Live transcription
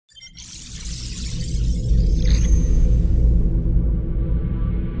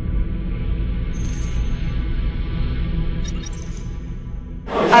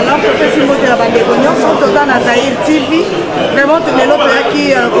la bande de Cognon, sont dans la Zaire TV. Vraiment, tout le monde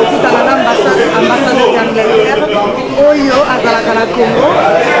qui écoute à l'ambassadeur d'Angleterre, Oyo, à la Congo.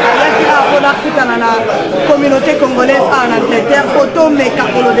 Qui a la communauté congolaise en Angleterre, auto mais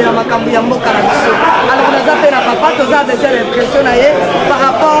capolo de la Macambu Yambo Carabiso. Alors, on a fait la papa, tous a déjà l'impression par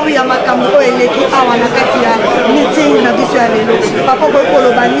rapport à Macambu et l'équipe à Wanakati, meeting, na biso ya lelo. Papa,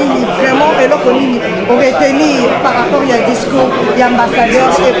 Bokolo Banini, vraiment, et l'Okonini, on retenir par rapport à discours d'ambassadeur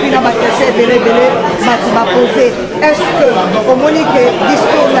et puis la question belé va poser. Est-ce que, au monique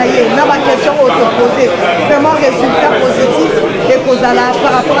discours naïe, n'a pas question auto-posée, vraiment résultat positif et causala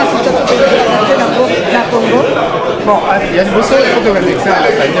par rapport à la situation de la Congo? Bon, il y a des choses qu'il faut réfléchir à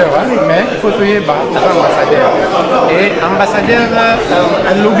l'ambassadeur, mais il faut trouver l'ambassadeur. Et l'ambassadeur a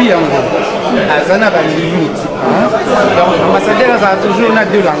un lobby en gros, a une limite. Donc l'ambassadeur a toujours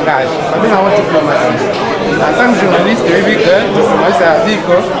deux langages, pas bien en diplomatie. En tant que journaliste, je dis que ça dit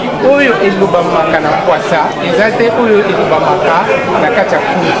que Oyo et Lobamaka na Kwasa, ils étaient Oyo et Lobamaka na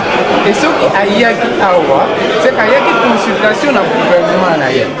Kachakou. Et ce qui a yaki awa, c'est qu'il y a une consultation dans le gouvernement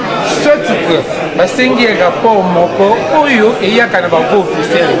naïe. Soit que basengi rapport moko Oyo et yaka na bavo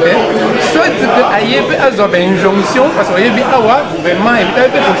officiel, soit que ayebi azoba injonction parce que yebi awa gouvernement est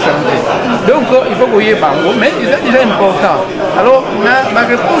peut-être pour changer. Donc il faut qu'il y ait bango, mais c'est déjà important. Alors ma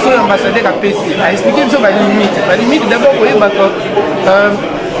réponse à l'ambassadeur a expliqué sur la limite. La limite d'abord qu'il y ait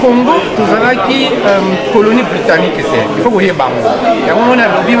Congo, tout ça qui colonie britannique, il faut qu'il y ait bango. Il y a un moment où on a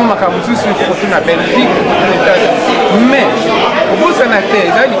vu sur la Belgique, mais au bout de la terre, il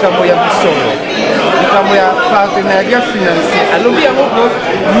y a des partenariat financier. Alors il y a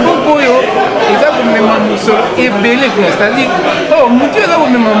beaucoup et belé, c'est-à-dire, oh, Moutou là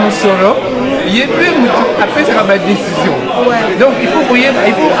même il y a peu après ça va décision. Donc il faut qu'il y ait,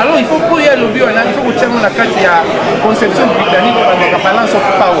 il faut qu'il y ait lobby, il faut que tu aies la carte de la conception britannique de la balance of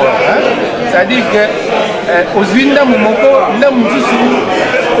power. C'est-à-dire que aux Unis donc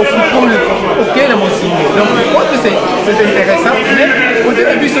je crois que c'est intéressant, mais au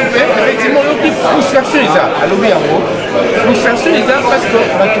début se fait effectivement une frustration à lobby en gros. Frustration parce que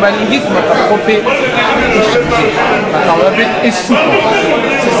tu vas linguer tu m'as propre et souple.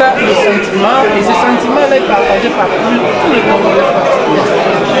 C'est ça le sentiment, et ce sentiment-là est partagé par tous les Congolais particuliers.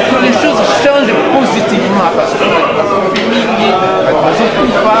 Que les choses changent positivement parce que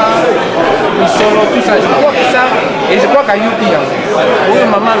tout ça, je crois que ça, et je crois qu'à Yuki, oui,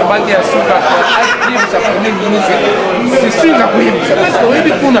 maman, le bac est à Souka, ça prenait c'est sûr que c'est parce que oui,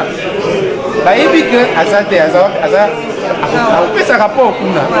 Kuna, bah, il dit que Azate, on fait ça rapport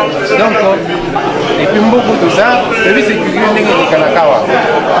Kuna. Donc, et puis beaucoup de ça, et puis c'est que je n'ai pas de Kanakawa.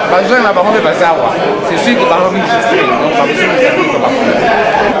 Besoin de la parole de Bazawa, c'est sûr que par enregistré, donc pas besoin de ça.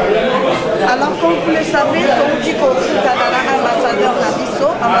 Alors, comme vous le savez, comme dit qu'on a l'ambassadeur Nabiso,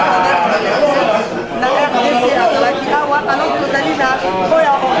 ambassadeur la RDC à Salakiawa, alors que vous allez là, on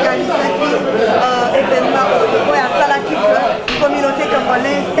a organisé événement, on a Salaki, communauté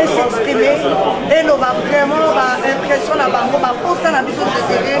congolaise, et s'exprimer, et nous va vraiment impression là-bas, on va poser la vision de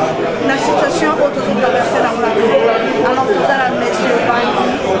gérer la situation autour de la personne à la alors que vous allez monsieur Bandi,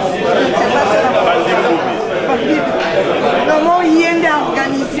 je ne sais pas si vraiment il y a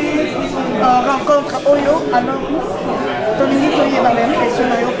organisé rencontre Oyo, alors Dominique Oyo va même question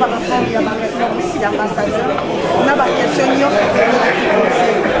par rapport à ma réponse d'ambassadeur. On a ma question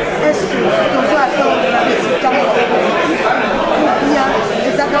est-ce que on doit attendre la résultat positif ou bien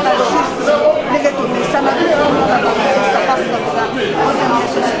les accords à juste les retourner? Ça m'a dit ça passe comme ça.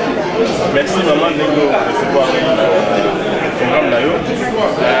 Merci maman Nego de recevoir le programme Nayo.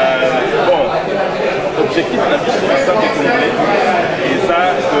 Bon, objectif de la mission est ça et ça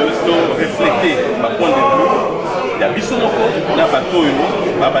de refléter ma point de vue. Il y a biso moko na bateau yo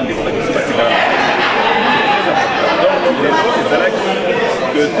ba bande ko biso batikala. Donc les autres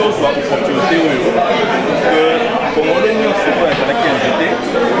que tous soient opportunité que Congolais nous se voient dans laquelle j'étais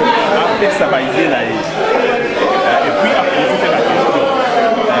après ça va aider là et puis à poser la question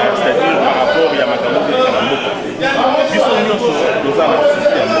c'est-à-dire par rapport à Yamakambo de Kanamoko. Biso nous avons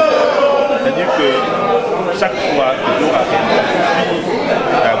système. C'est-à-dire que chaque fois que nous avons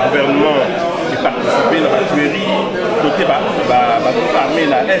un gouvernement qui participe dans la tuerie, côté armée,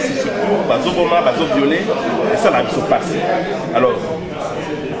 la S surtout, bazoboma, bazovioler, et ça là, se passe. Alors,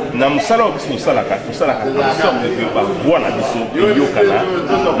 na musala obiso musala ka sorte de voir la mission de Yokana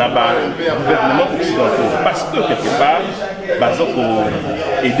na gouvernement occidental parce que quelque part bazoko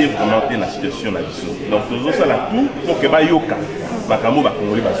aider vraiment dans la situation la mission. Donc nous ça là tout pour que ba yoka makambo ba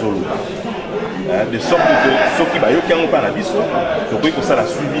Congolais bazolo de sorte que ceux qui ba yoka on pas la mission donc il faut ça la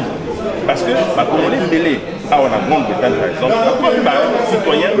suivi parce que ba Congolais mêlés à la Grande-Bretagne par exemple, la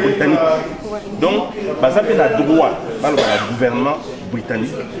citoyens britanniques Donc, ça fait le droit par le gouvernement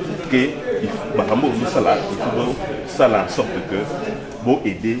britannique que il faut ça en sorte que pour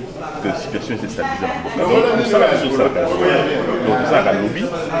aider que la situation se stabilise. Donc, nous sommes la chose donc ça a lobby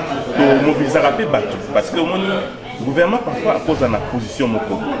pour mobiliser parce que le gouvernement parfois pose dans la position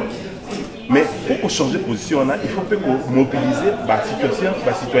mais pour changer de position, il faut mobiliser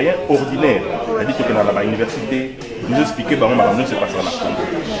les citoyens ordinaires. C'est-à-dire que dans l'université, nous expliquer ce qui se passe dans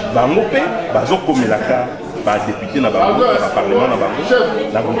la Congo. Comme la député dans le Parlement,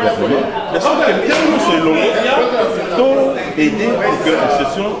 dans le gouvernement. De sorte que nous sommes pour aider pour que la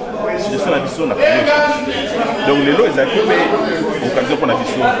situation de la vision n'a pas. Donc les lois, ils ont l'occasion pour la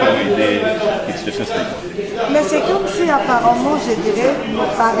vision pour aider les situations stabilisées. Mais c'est comme si apparemment, je dirais,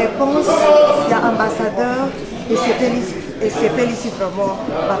 par réponse, il y a ambassadeur et c'est ici vraiment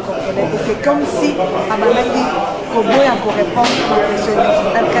la Congolais. Et c'est comme si à Manaki, Congo encore répondre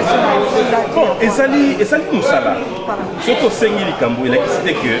à la question de et ça nous ça là. Surtout Sengi Likambo, il a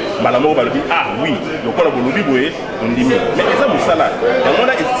décidé que Malamo va dire ah oui, donc on a voulu dire on dit mais ça nous ça là. Et on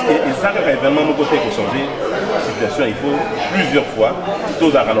a ça vraiment nos côtés pour changer la situation, il faut plusieurs fois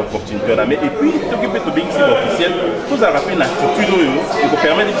tous avoir l'opportunité mais et puis t'occuper de bien si officiel, tous avoir rappelé une attitude qui vous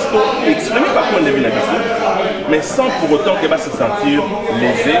permet d'exprimer par quoi on est venu mais sans pour autant qu'elle va se sentir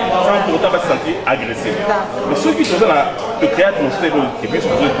lésée, sans pour autant qu'elle va se sentir agressée. Mais ceux qui sont là, de créer l'atmosphère et puis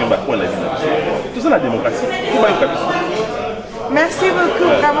surtout qui ont quoi la vie, tout ça la démocratie. Merci beaucoup,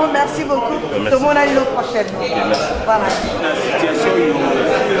 vraiment merci beaucoup. Tout le monde a eu le prochain. Voilà. La situation est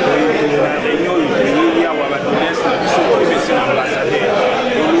la réunion il y a l'ambassadeur.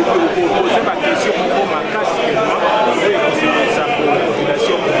 Pour poser ma question pour ma casse, c'est ça pour la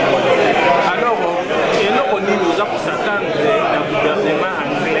population. Alors, nous avons s'attendre au gouvernement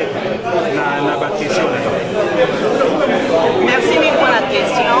anglais dans la question. Merci pour la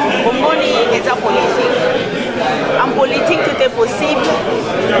question. Au monde est politique. En politique, tout est possible.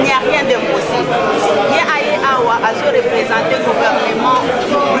 Il n'y a rien d'impossible. Il y a à se représenter le gouvernement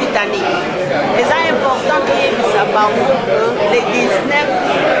britannique. Mais c'est important que le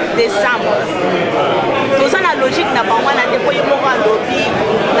 19 décembre, tout ça la logique n'a pas moi la déployé pour un lobby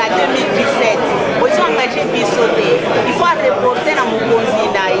en 2017. Ils sont engagés bisoté. Il faut reporter dans mon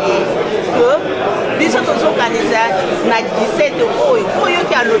candidat que biso tous organisés na 17 oyo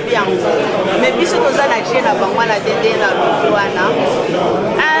qui a lobby en mais biso tous à la chaîne à bango la dende na lobwana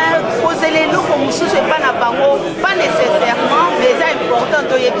poser les lots comme sous pas na bango pas nécessairement mais c'est important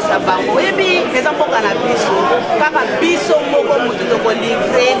de yebisa bango et puis les enfants na biso kaka biso moko mutu to ko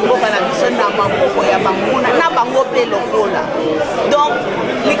livrer moko na biso na maboko ya bango na bango pe lokola donc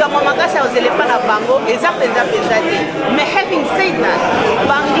likambo makasa ozele pa na bango ezapeza mais having said that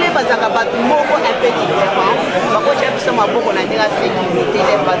banglais bazaka batu moko un peu différent bako cha biso maboko na ndinga sécurité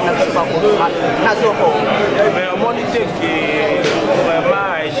les batu na biso bako na zoko mais on monite que vraiment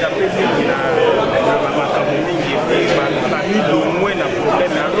échappé na makambo mingi parmi de moins na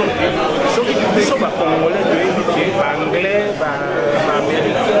problème alors ceux qui biso ba congolais de éviter anglais ba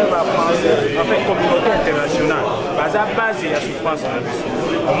américain ba français enfin communauté internationale baza base ya souffrance na biso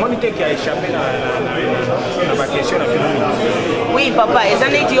on monite qui a échappé na ba question na oui papa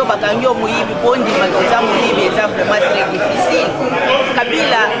ezane dio bakanyo muyibi bondi bakoza muyibi eza vraiment très difficile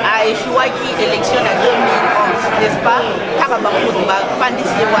Kabila a échoué qui élection en 2011 n'est-ce pas kaka bakutu ba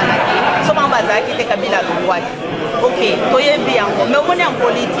fandisi wana ki soma bazaki te Kabila longwaki ok toyebi yango mais on est en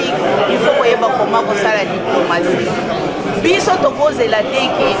politique il faut koyeba comment kosala diplomatie biso tokozela te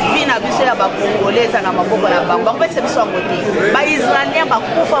ke bina biso ya bakongolais na maboko na bango bakopesa biso yango te baisraélien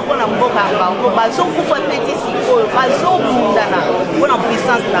bakufa mpona mboka ya bango bazokufa peti sikoyo bazobundana mpona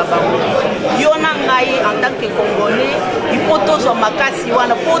puissance na bango yo na ngai en tant que congolais il faut tozwa makasi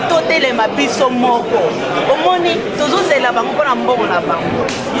wana mpo totelema biso moko omoni tozozela bango mpona mbongo na bango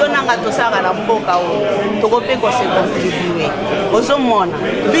yo na ngai tosalaka na mboka oyo tokope kose contribue ozomona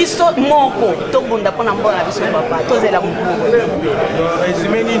biso moko tobunda mpona mbongo na biso papa tozela moko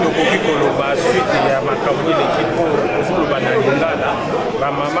résumé nini okoki koloba suite ya makambo elekipo ozoloba na lingala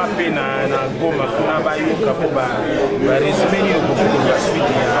bamama mpe na goma kuna bayoka mpo barésumé nini okoki koloba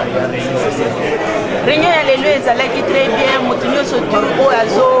suite ya réunion ya lelo ezalaki très bien moto nyonso tu oyo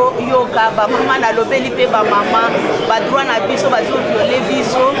azoyoka bamama nalobeli mpe bamama badroit na biso bazoviole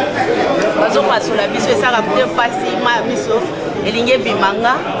biso bazopasola biso esaka mpe mpasi ma biso elingi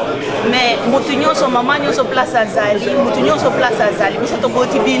ebimanga mais mutu nyonso mama nyonso place azali mutu nyonso place azali biso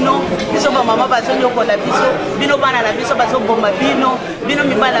toboti bino biso bamama bazonyokola biso bino bana na biso bazoboma bino bino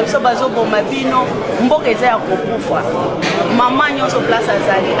mibala na biso bazoboma bino mboka eza ya kokufa mama nyonso place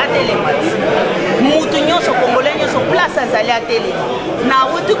azali atelema mutu nyonso congolais nyonso place azali atelema na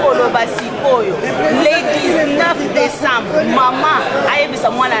wuti koloba sikoyo le 19 décembre mama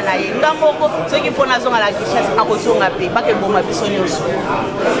ayebisa mwana na ye ngamoko soki fona zonga la Kinshasa akozonga pe bakeboma biso nyonso.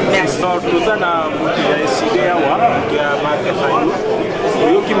 Merci. Toza na mutu ya eside awa ya matefayo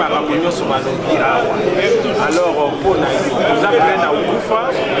oyoki makambo nyonso balobi awa alors mpona yo toza pre na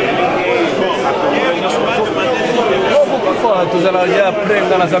okufa tozala ya près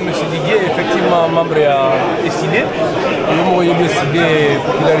nga naza monsieur Didier effectivement membre ya eside oyo yebi eside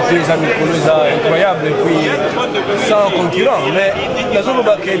popularité eza mikolo eza incroyable et puis sans concurrent mais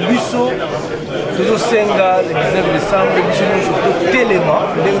nazoloba ke biso tozosenga le 19 décembre biso nyonso totelema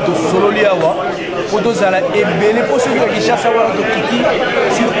ndenge tosololi awa po tozala ebele mpo soki na Kinshasa wana tokiti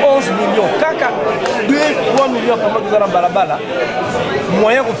sur 11 millions kaka 2-3 millions pamba toza na balabala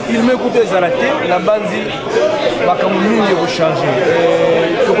moyen kofilme kuta ezala te na banzi makambo mingi ekochange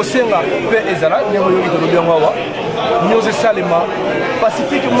tokosenga mpe ezala ndenge oyoki tolobi yango awa nyonso esalema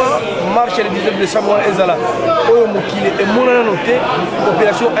pacifiquement marche le 19 décembre wana ezala oyo mokili emonanano te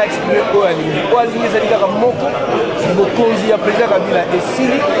population a exprime oyo alingi ezali kaka moko bokonzi ya président Kabila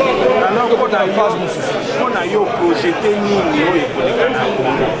esili tokota na phase mosusu mpona yo projete nini oyo ekoleka na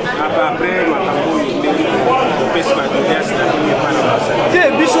Congo apres makambo oyo ndenge kopesa badoleance na bino epa na basali te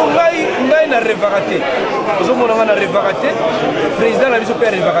biso ngai na revaka te ozomona nga na revaka te président na biso mpe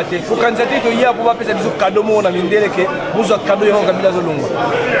arevaka te kokandidate toya po bapesa biso kado moko na mindele ke bozwa kado yango Kabila azolongwa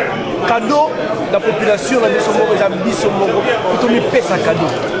kado na population na biso moko eza biso moko tomipesa kado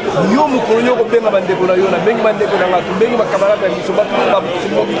yo mokolo nyoko benga bandeko na yo na bengi bandeko na nga tobengi bakamarade ya biso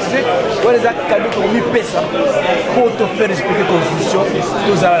bamobilise wana eza kado tokomipesa po tofaire respecter constitution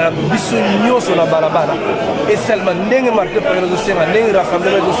tozala na biso nyonso na balabala esalema ndenge martin fayol ezosenga ndenge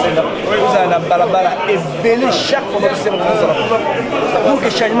rassemblement ezosenga tozala na balabala ebele chaque fois batosenga tozala pour que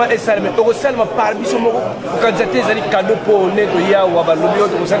changement esalema okosalema par biso moko okandidate ezali kado mpo ne toyawa balobi oyo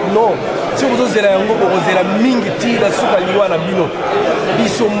tokosala non si okozozela yango okozela mingi ti na suka liwa na bino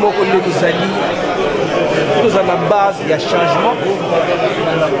biso moko nde tozali toza na base ya changement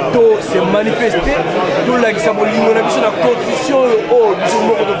to se manifester tolakisa bolingo na biso na constitution oyo biso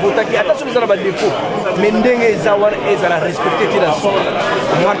moko tovotaki ata soki eza na badefo mais ndenge eza wana ezala respecte ti na suka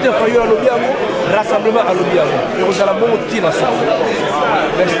martin fayol alobi yango rassemblement alobi yango ekozala bongo ti na suka.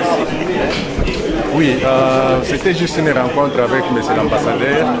 Oui, c'était juste une rencontre avec M.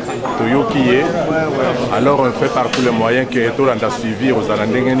 l'ambassadeur Toyokiye. Alors on fait par tous les moyens que tout le monde a suivi aux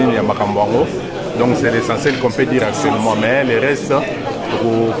Alandengeni et Makambango. Donc c'est l'essentiel qu'on peut dire actuellement. Mais le reste,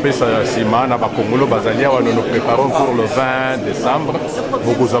 pour Pesa Sima, Congolais Bazalia, nous nous préparons pour le 20 décembre.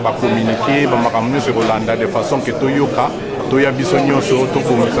 Beaucoup de communiquer, sur Hollande de façon que Toyoka, Toya Bissonyoso,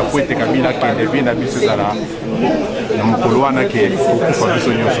 Tokomisa Fouette Kabila, qui devient à Bissozala. Mokoloana qui est beaucoup for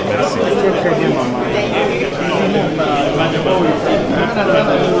Bissonyoso. Merci.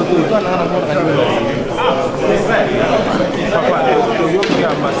 Toyoki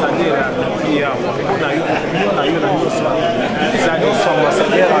ambassadeur ya mpona yo na nyonso ezali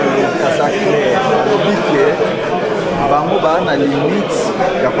ambassadeur azakle obike bango baa na limite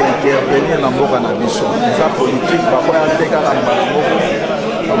ya kointervenir na mboka na biso eza politike bakoya te kaka na bango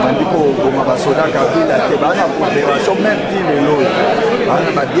bamandi koboma basoda Kabila te baa na coopération même ti lelo baa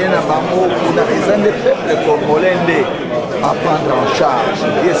na babien na bango kuna eza nde peuple congolais nde à prendre en charge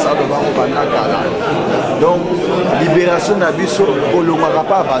et ça devant au bandakala donc libération na biso kolongaka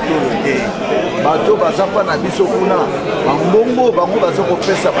pa bato te bato baza pa na biso kuna bambongo bango baza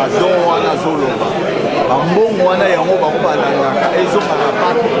kopesa badon wana zoloba bambongo wana yango bango balangaka ezongaka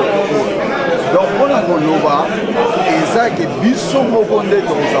bato donc mpona koloba eza ke biso moko nde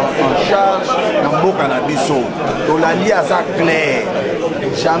toza en charge na mboka na biso tolali aza clair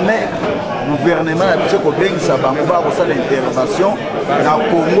jamais gouvernement na biso kobengisa bango bakosala intervention na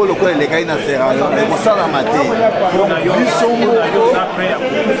Congo lokola elekai na Sierra Leone ekosalama te donc biso moko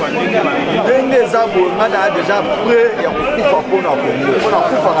ndenge eza bonga na déjà prêt ya kokufa mpona Congo mpona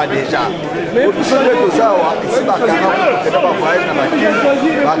kufaka déjà biso nde tozawa esi bakanga kokenda bavoyage na makili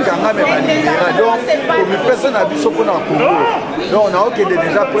bakanga me balibera donc komipesa na biso mpona Congo donc naokende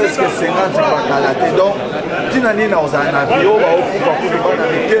déjà presque 50 bakala te donc ntina nini nakozala na bio baokufa kutu bana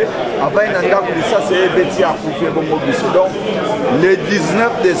mike avai na ndako lisasi ebeti akufi ebongo biso donc le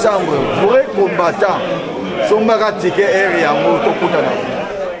 19 décembre vrai combattant sombaka tike ere yango tokutana.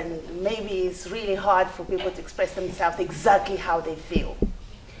 Maybe it's really hard for people to express themselves exactly how they feel.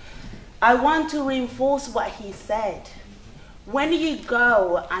 I want to reinforce what he said. When you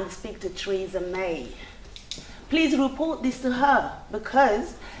go and speak to Theresa May, please report this to her,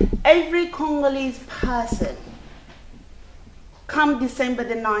 because every Congolese person, come December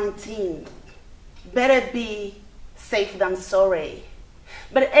the 19th, better be safe than sorry.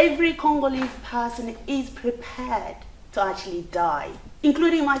 But every Congolese person is prepared to actually die,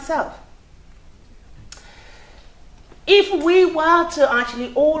 including myself. If we were to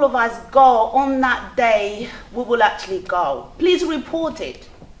actually, all of us go on that day, we will actually go. Please report it.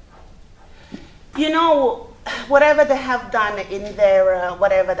 You know, whatever they have done in their,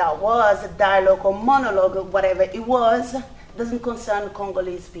 whatever that was, a dialogue or monologue or whatever it was, doesn't concern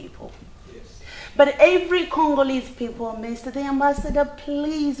Congolese people. Yes. But every Congolese people, Mr. the Ambassador,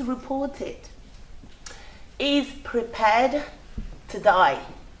 please report it, is prepared to die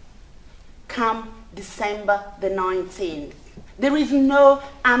come December the 19th. There is no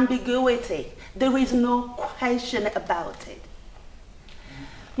ambiguity. There is no question about it.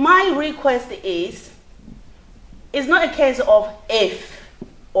 My request is, it's not a case of if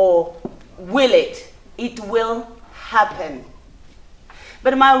or will it. It will happen.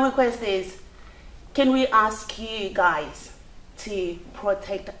 But my request is, can we ask you guys to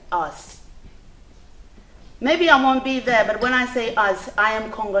protect us? Maybe I won't be there, but when I say us, I am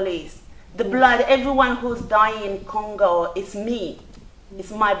Congolese. The blood, everyone who's dying in Congo, it's me.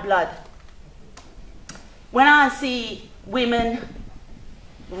 It's my blood. When I see women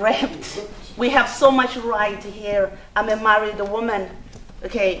raped, we have so much right here. I'm a married woman.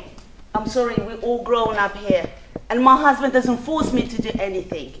 Okay, I'm sorry, we're all grown up here. And my husband doesn't force me to do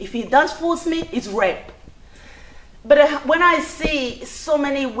anything. If he does force me, it's rape. But when I see so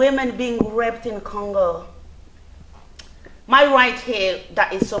many women being raped in Congo, my right here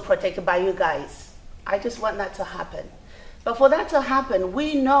that is so protected by you guys, I just want that to happen. But for that to happen,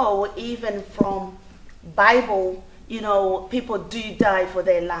 we know even from Bible, you know, people do die for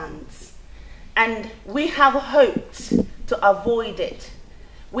their lands. And we have hoped to avoid it.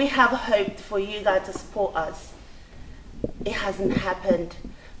 We have hoped for you guys to support us. It hasn't happened.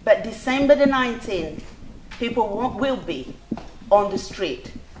 But December the 19th, people will be on the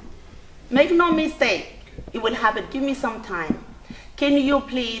street. Make no mistake. It will happen. Give me some time. Can you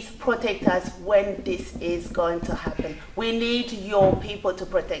please protect us when this is going to happen? We need your people to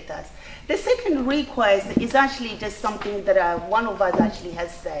protect us. The second request is actually just something that one of us actually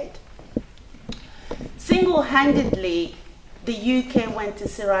has said. Single-handedly, the UK went to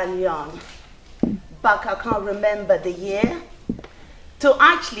Sierra Leone, back I can't remember the year. So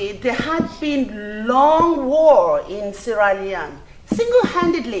actually, there had been long war in Sierra Leone,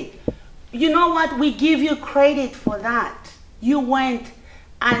 single-handedly. You know what? We give you credit for that. You went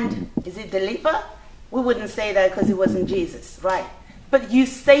and, is it deliver? We wouldn't say that because it wasn't Jesus, right? But you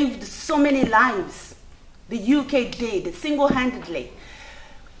saved so many lives. The UK did, single-handedly.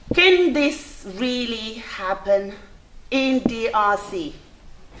 Can this really happen in DRC?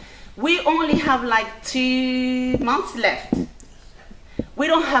 We only have like 2 months left. We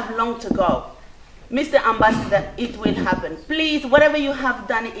don't have long to go. Mr. Ambassador, it will happen. Please, whatever you have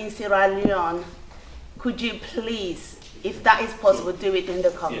done in Sierra Leone, could you please, if that is possible, do it in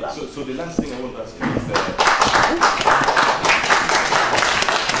the Congo? Yeah, so the last thing I want to ask you is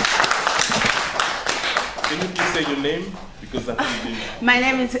can you please say your name? Because that's my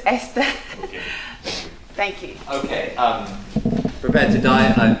name is Esther. Okay. Thank you. Okay. Prepared to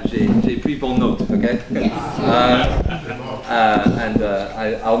die. J'ai pris bon note. Okay.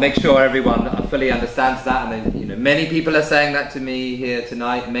 I'll make sure everyone fully understands that. And then, you know, many people are saying that to me here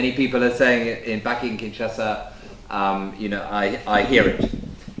tonight. Many people are saying it back in Kinshasa. You know, I hear it.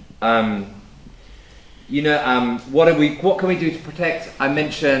 You know, what can we do to protect? I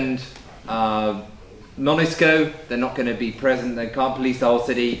mentioned MONUSCO. They're not going to be present. They can't police the whole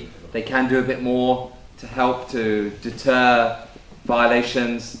city. They can do a bit more to help to deter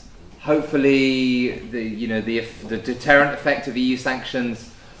violations. Hopefully, the deterrent effect of EU sanctions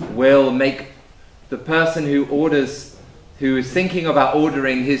will make the person who is thinking about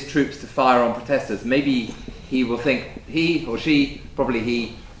ordering his troops to fire on protesters, maybe he will think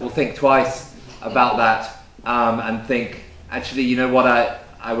twice about that and think, actually, you know what,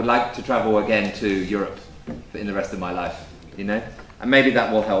 I would like to travel again to Europe in the rest of my life, you know, and maybe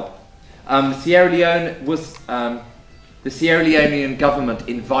that will help. Sierra Leone was. The Sierra Leonean government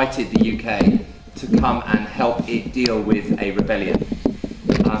invited the UK to come and help it deal with a rebellion.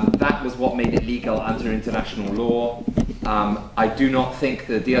 That was what made it legal under international law. I do not think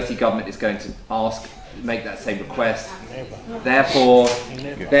the DRC government is going to make that same request. Therefore,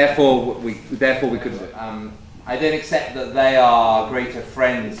 we could. I don't accept that they are greater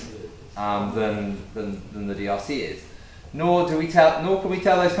friends than the DRC is. Nor can we tell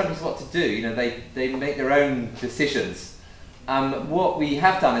those countries what to do. You know, they make their own decisions. What we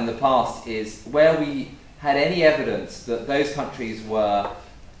have done in the past is where we had any evidence that those countries were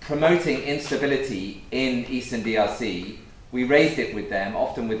promoting instability in Eastern DRC, we raised it with them,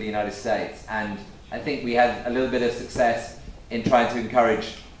 often with the United States, and I think we had a little bit of success in trying to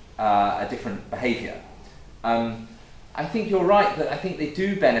encourage a different behaviour. I think you're right that I think they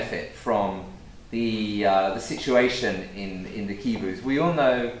do benefit from the situation in the Kivus. We all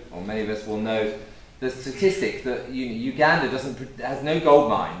know, or many of us will know, the statistic that Uganda has no gold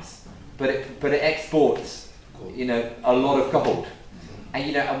mines, but it exports, you know, a lot of gold. And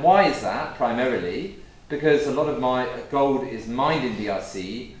you know, and why is that? Primarily because a lot of my gold is mined in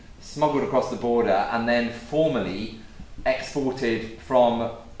DRC, smuggled across the border, and then formally exported from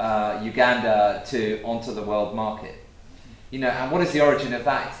Uganda onto the world market. You know, and what is the origin of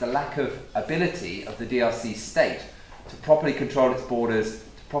that? It's the lack of ability of the DRC state to properly control its borders,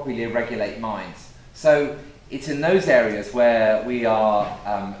 to properly regulate mines. So it's in those areas where we are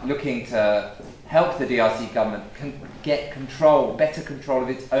looking to help the DRC government get better control of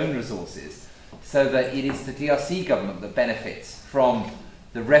its own resources, so that it is the DRC government that benefits from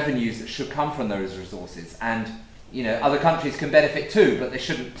the revenues that should come from those resources. And you know, other countries can benefit too, but they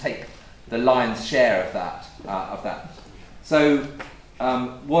shouldn't take the lion's share of that. So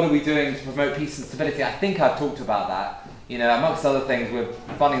what are we doing to promote peace and stability? I think I've talked about that. You know, amongst other things, we're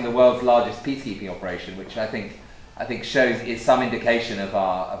funding the world's largest peacekeeping operation, which I think is some indication of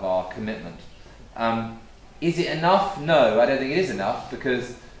our commitment. Is it enough? No, I don't think it is enough,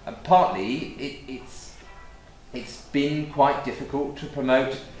 because partly it's been quite difficult to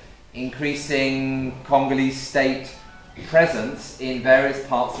promote increasing Congolese state presence in various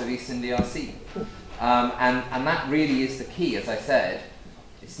parts of Eastern DRC. And that really is the key, as I said.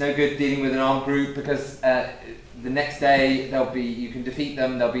 It's no good dealing with an armed group, because the next day you can defeat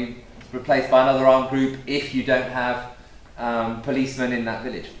them, they'll be replaced by another armed group if you don't have policemen in that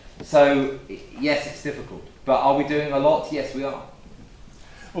village. So yes, it's difficult. But are we doing a lot? Yes, we are.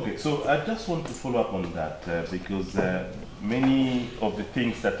 Okay, so I just want to follow up on that, because many of the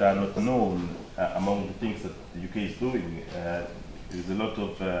things that are not known among the things that the UK is doing, there's a lot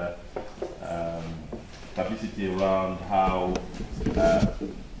of publicity around how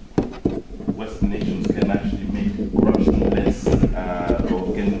Western nations can actually make corruption less,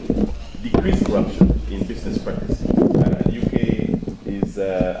 or can decrease corruption in business practices. The UK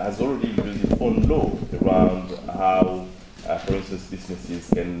has already introduced its own law around how, for instance, businesses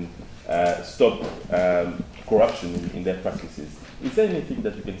can stop corruption in their practices. Is there anything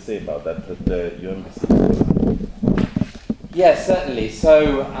that you can say about that your embassy is doing? Yes, certainly.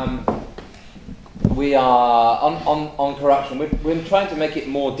 So we are on corruption. We're trying to make it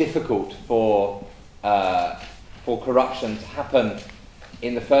more difficult for corruption to happen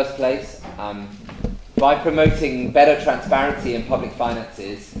in the first place. By promoting better transparency in public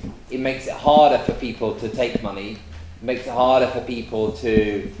finances, it makes it harder for people to take money. It makes it harder for people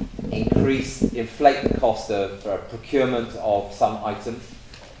to inflate the cost of procurement of some items,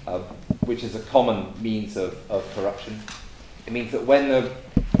 which is a common means of corruption. It means that when the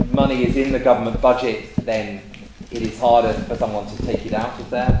money is in the government budget, then it is harder for someone to take it out of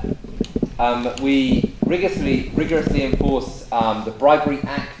there. We rigorously enforce the Bribery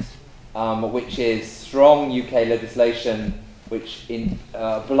Act, which is strong UK legislation which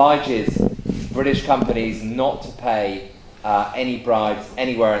obliges British companies not to pay any bribes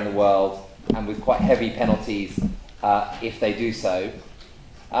anywhere in the world, and with quite heavy penalties if they do so.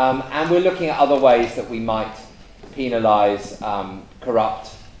 And we're looking at other ways that we might penalise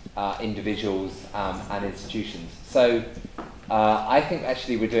corrupt individuals and institutions. So I think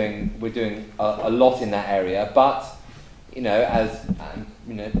actually we're doing a lot in that area. But you know, as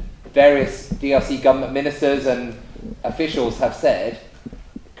you know, various DRC government ministers and officials have said,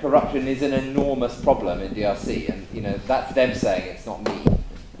 corruption is an enormous problem in DRC, and you know, that's them saying, it's not me.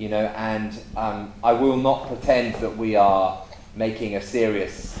 You know, and I will not pretend that we are making a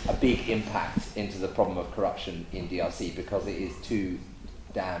big impact into the problem of corruption in DRC, because it is too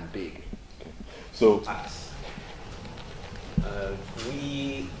damn big. So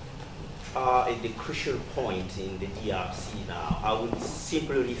we are at the crucial point in the DRC now. I would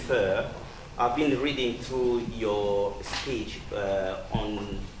simply refer, I've been reading through your speech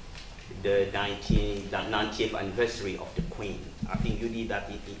on the 90th anniversary of the Queen. I think you did that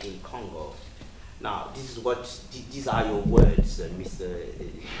in Congo. Now, these are your words, Mr.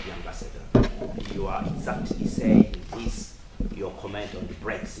 the Ambassador. You are exactly saying this, your comment on the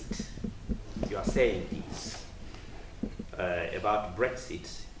Brexit. You are saying this about Brexit.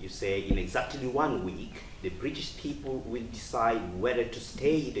 You say in exactly 1 week, the British people will decide whether to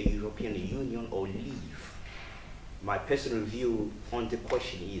stay in the European Union or leave. My personal view on the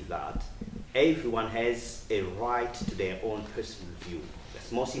question is that everyone has a right to their own personal view.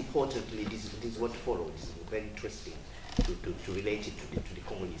 That's most importantly, this is what follows. This is very interesting to relate it to the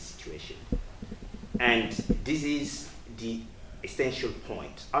Congolese situation. And this is the essential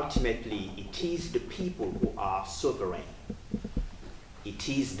point. Ultimately, it is the people who are sovereign. It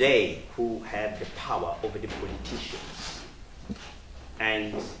is they who have the power over the politicians.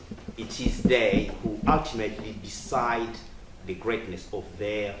 And it is they who ultimately decide the greatness of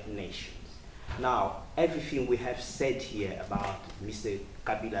their nations. Now, everything we have said here about Mr.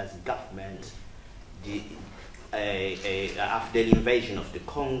 Kabila's government, after the invasion of the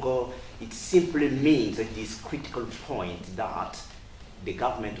Congo, it simply means at this critical point that the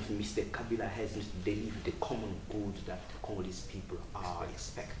government of Mr. Kabila hasn't delivered the common good that the Congolese people are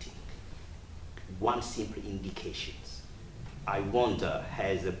expecting. One simple indication. I wonder,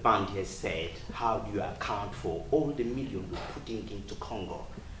 as a band has said, how do you account for all the millions we're putting into Congo?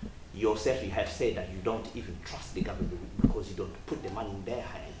 Yourself, you have said that you don't even trust the government because you don't put the money in their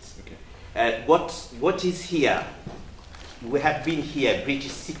hands. Okay. What is here? We have been here,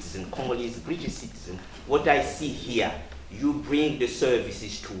 British citizen, Congolese British citizen. What I see here, you bring the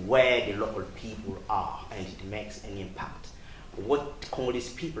services to where the local people are, and it makes an impact. What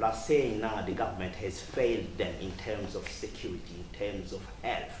Congolese people are saying now, the government has failed them in terms of security, in terms of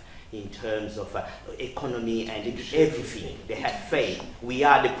health, in terms of economy and everything. They have failed. We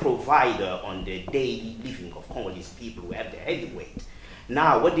are the provider on the daily living of Congolese people. We have the heavyweight.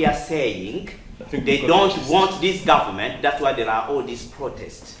 Now, what they are saying, they don't want this government. That's why there are all these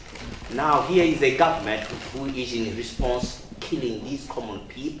protests. Now, here is a government who is in response killing these common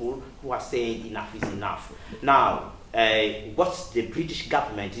people who are saying enough is enough. Now, what the British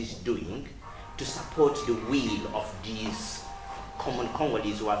government is doing to support the will of these common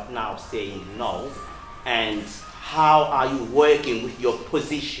Congolese who are now saying no, and how are you working with your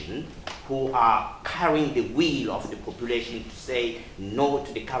position who are carrying the will of the population to say no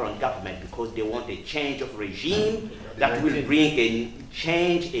to the current government because they want a change of regime that will bring a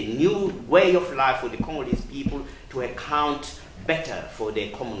change, a new way of life for the Congolese people to account better for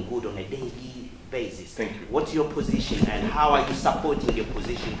their common good on a daily basis. Thank you. What's your position and how are you supporting your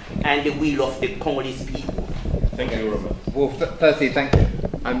position and the will of the Congolese people? Thank you, Robert. Well, firstly, thank you.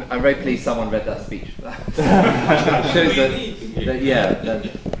 I'm very pleased someone read that speech. It shows that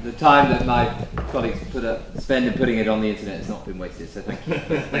the time that my colleagues spend in putting it on the internet has not been wasted. So thank you.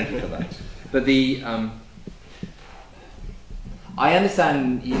 Thank you for that. But I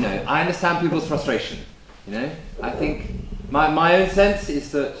understand. I understand people's frustration. I think my own sense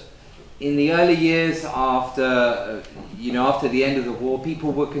is that in the early years after after the end of the war,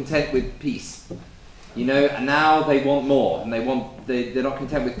 people were content with peace. And now they want more, and they're not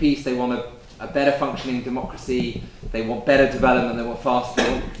content with peace. They want a better functioning democracy. They want better development. They want faster.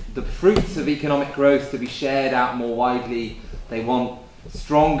 They want the fruits of economic growth to be shared out more widely. They want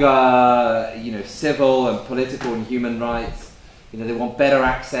stronger, civil and political and human rights. They want better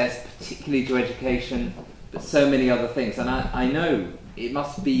access, particularly to education, but so many other things. And I know it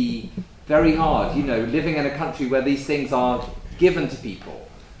must be very hard, living in a country where these things are given to people,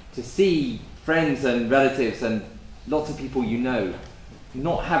 to see friends and relatives and lots of people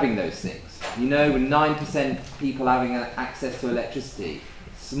not having those things. 9% people having access to electricity,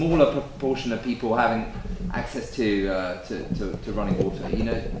 smaller proportion of people having access to running water.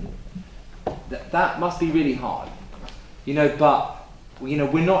 That must be really hard. But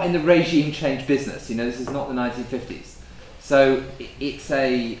we're not in the regime change business. This is not the 1950s. So it's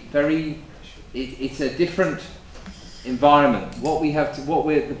a different environment.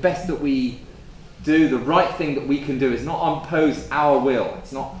 The best that we do, the right thing that we can do is not impose our will.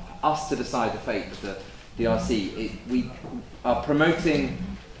 It's not us to decide the fate of the DRC. We are promoting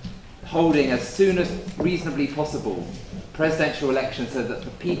holding as soon as reasonably possible presidential elections so that the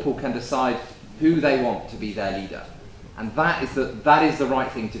people can decide who they want to be their leader. And that is the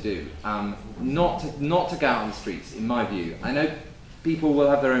right thing to do. Not to go out on the streets, in my view. I know people will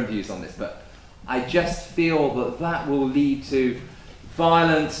have their own views on this, but I just feel that will lead to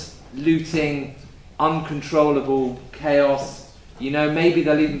violence, looting, uncontrollable chaos. Maybe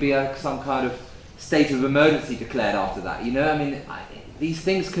there'll even be some kind of state of emergency declared after that. These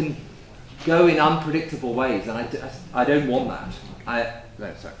things can go in unpredictable ways, and I don't want that.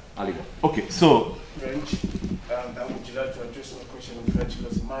 No, sorry, I'll leave it. Okay, so French, I would like to address my question in French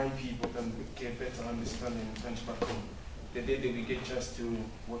because my people can get better understanding in French back home the day that we get just to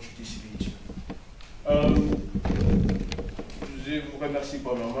watch this speech. je vous remercie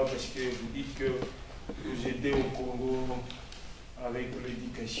premièrement parce que vous dites que vous aidez au Congo avec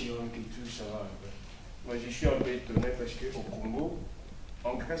l'éducation et tout ça. Moi, je suis un peu étonné parce qu'au Congo,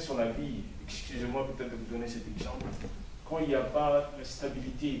 en Grèce, on a vu, excusez-moi peut-être de vous donner cet exemple, quand il n'y a pas de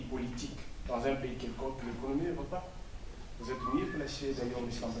stabilité politique dans un pays quelconque, l'économie ne va pas. Vous êtes mieux placé d'ailleurs,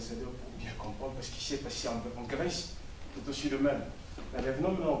 monsieur l'ambassadeur, pour bien comprendre, parce qu'il s'est passé en Grèce, c'est aussi le même. Mais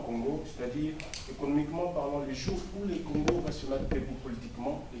revenons maintenant au Congo, c'est-à-dire, économiquement parlant, les jours où les Congo va se mettre debout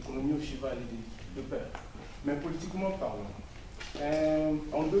politiquement, l'économie aussi va aller de pair. Mais politiquement parlant,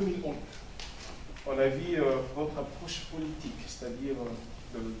 en 2011, on a vu votre approche politique, c'est-à-dire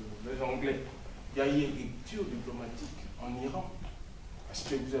les Anglais. Il y a eu une rupture diplomatique en Iran, parce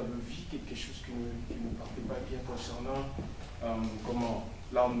que vous avez vu quelque chose qui ne partait pas bien concernant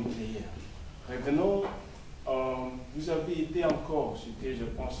l'arme nucléaire. Revenons, vous avez été encore, c'était je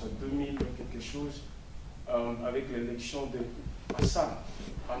pense 2000 quelque chose, avec l'élection de Hassan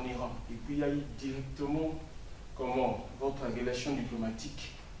en Iran. Et puis il y a eu directement votre relation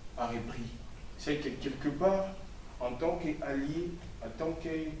diplomatique a repris. C'est que quelque part, en tant qu'allié, en tant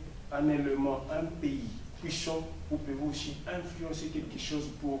qu'un élément, un pays puissant, vous pouvez aussi influencer quelque chose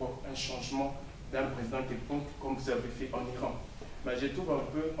pour un changement d'un président quelconque, comme vous avez fait en Iran. Mais je trouve un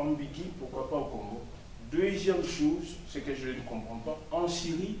peu ambigu, pourquoi pas au Congo. Deuxième chose, c'est que je ne comprends pas, en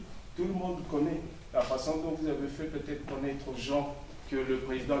Syrie, tout le monde connaît la façon dont vous avez fait peut-être connaître aux gens que le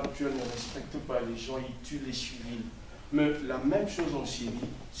président actuel ne respecte pas les gens, il tue les civils. Mais la même chose en Syrie,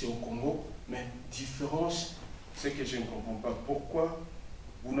 c'est au Congo, mais différence, c'est que je ne comprends pas. Pourquoi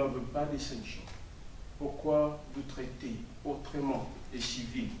vous n'avez pas de sanctions? Pourquoi vous traitez autrement les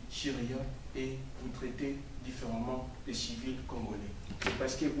civils syriens et vous traitez différemment les civils congolais? C'est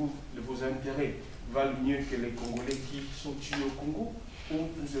parce que vos intérêts valent mieux que les Congolais qui sont tués au Congo, ou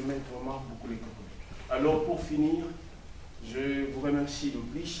vous aimez vraiment beaucoup les Congolais? Alors pour finir, je vous remercie de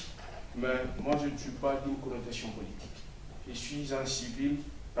plus, mais moi je ne suis pas d'une connotation politique. Je suis un civil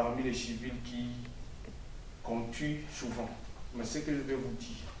parmi les civils qu'on tue souvent. Mais ce que je vais vous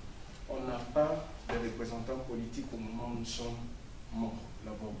dire, on n'a pas de représentants politiques au moment où nous sommes morts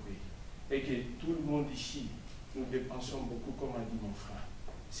là-bas au pays. Et que tout le monde ici, nous dépensons beaucoup, comme a dit mon frère.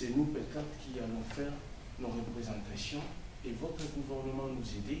 C'est nous peut-être qui allons faire nos représentations et votre gouvernement nous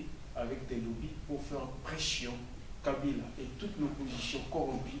aider avec des lobbies pour faire pression. Kabila et toute l'opposition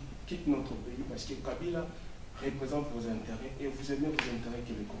corrompue quitte notre pays parce que Kabila représente vos intérêts et vous aimez vos intérêts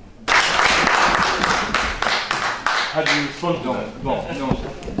qui les corrompent.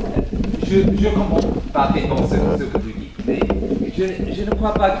 Je comprends parfaitement ce que vous dites, mais je ne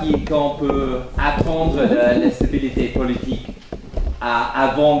crois pas qu'on peut attendre la stabilité politique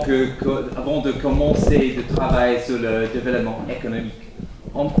avant de commencer de travailler sur le développement économique.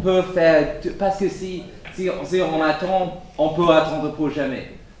 On peut faire, parce que si on attend, on peut attendre pour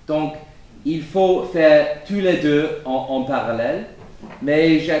jamais. Donc, il faut faire tous les deux en parallèle,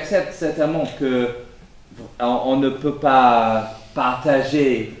 mais j'accepte certainement qu'on ne peut pas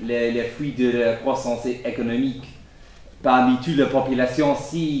partager les fruits de la croissance économique parmi toute la population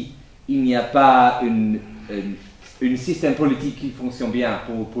si il n'y a pas un système politique qui fonctionne bien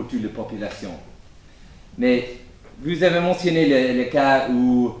pour toute la population. Mais vous avez mentionné le cas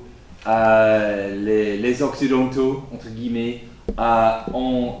où les Occidentaux, entre guillemets,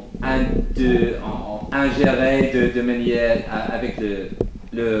 ont ingéré de manière avec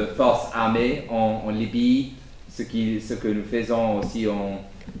le force armée en Libye, ce que nous faisons aussi en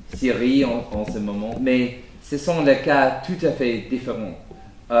Syrie en ce moment. Mais ce sont des cas tout à fait différents.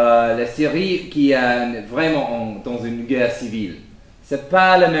 La Syrie qui est vraiment dans une guerre civile, c'est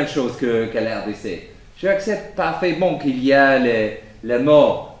pas la même chose que la RDC. J'accepte parfaitement qu'il y a les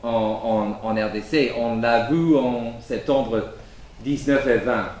morts en RDC. On l'a vu en septembre 19 et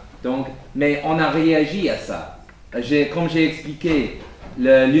 20. Donc, mais on a réagi à ça. Comme j'ai expliqué,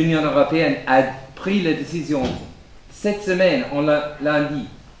 l'Union européenne a pris la décision cette semaine, lundi,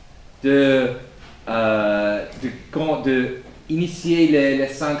 de initier les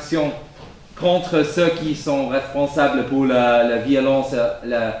sanctions contre ceux qui sont responsables pour la violence,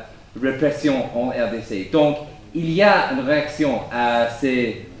 la répression en RDC. Donc, il y a une réaction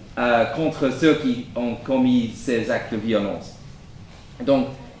contre ceux qui ont commis ces actes de violence. Donc,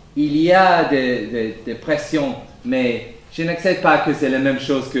 il y a des pressions, mais je n'accepte pas que c'est la même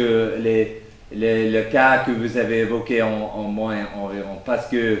chose que le cas que vous avez évoqué en moins environ. Parce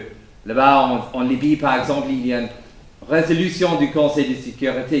que là-bas, en Libye, par exemple, il y a une résolution du Conseil de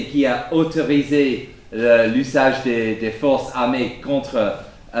sécurité qui a autorisé l'usage des forces armées contre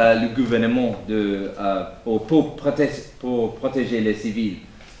le gouvernement pour protéger les civils.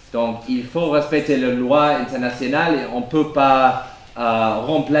 Donc il faut respecter la loi internationale et on ne peut pas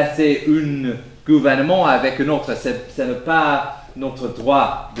remplacer un gouvernement avec un autre. Ce n'est pas notre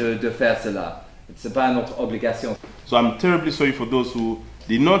droit de faire cela. Ce n'est pas notre obligation. So I'm terribly sorry for those who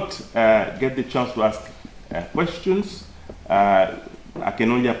did not get the chance to ask questions. I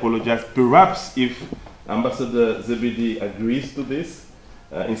can only apologize. Perhaps if Ambassador Zebedi agrees to this,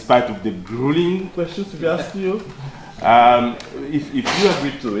 in spite of the grueling questions to be asked to you, if you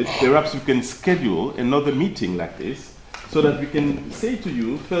agree to it, perhaps we can schedule another meeting like this so that we can say to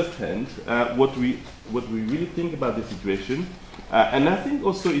you firsthand what we really think about the situation. And I think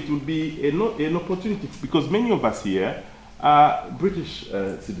also it will be an opportunity because many of us here are British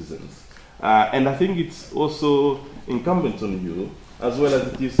citizens. And I think it's also incumbent on you, as well as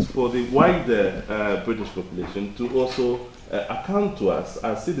it is for the wider British population, to also account to us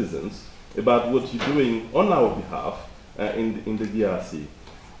as citizens about what you're doing on our behalf in the DRC.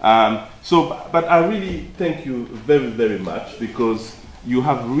 But I really thank you very, very much because you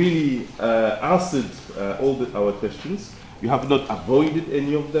have really answered all our questions. You have not avoided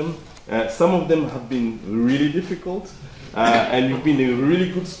any of them. Some of them have been really difficult, and you've been a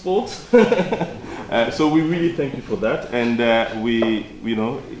really good sport. So we really thank you for that. And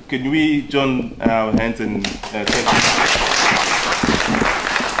can we join our hands and thank you?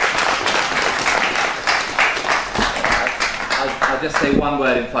 I'll just say one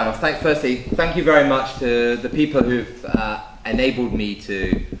word in final. Firstly, thank you very much to the people who've enabled me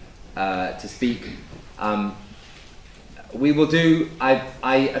to speak. We will do,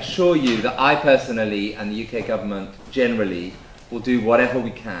 I assure you that I personally and the UK government generally will do whatever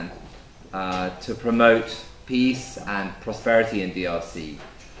we can to promote peace and prosperity in DRC.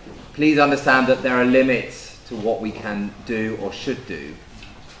 Please understand that there are limits to what we can do or should do.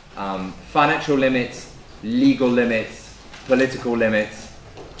 Financial limits, legal limits, political limits.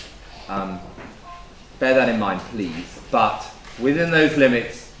 Bear that in mind, please. But within those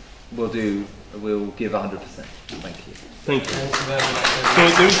limits, we'll give 100%. Thank you. Thank you. So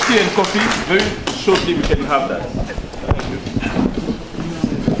there is tea and coffee. Very shortly we can have that. Thank you.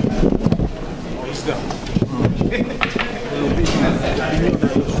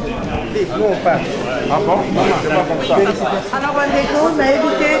 Alors on a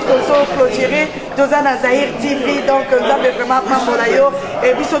évité de clôturer dans la Zaire TV, donc nous avons vraiment Mamolayo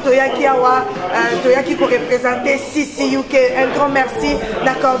et puis Toyaki pour représenter Sisi UK. Un grand merci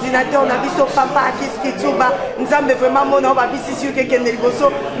la coordinateur, on a vu son papa Akiskituba, nous avons vraiment mon nom Sisi UK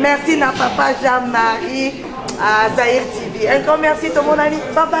Kenelgoso. Merci na papa Jean-Marie à Zaire TV. Un grand merci tout le monde,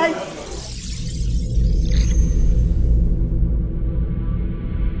 bye bye.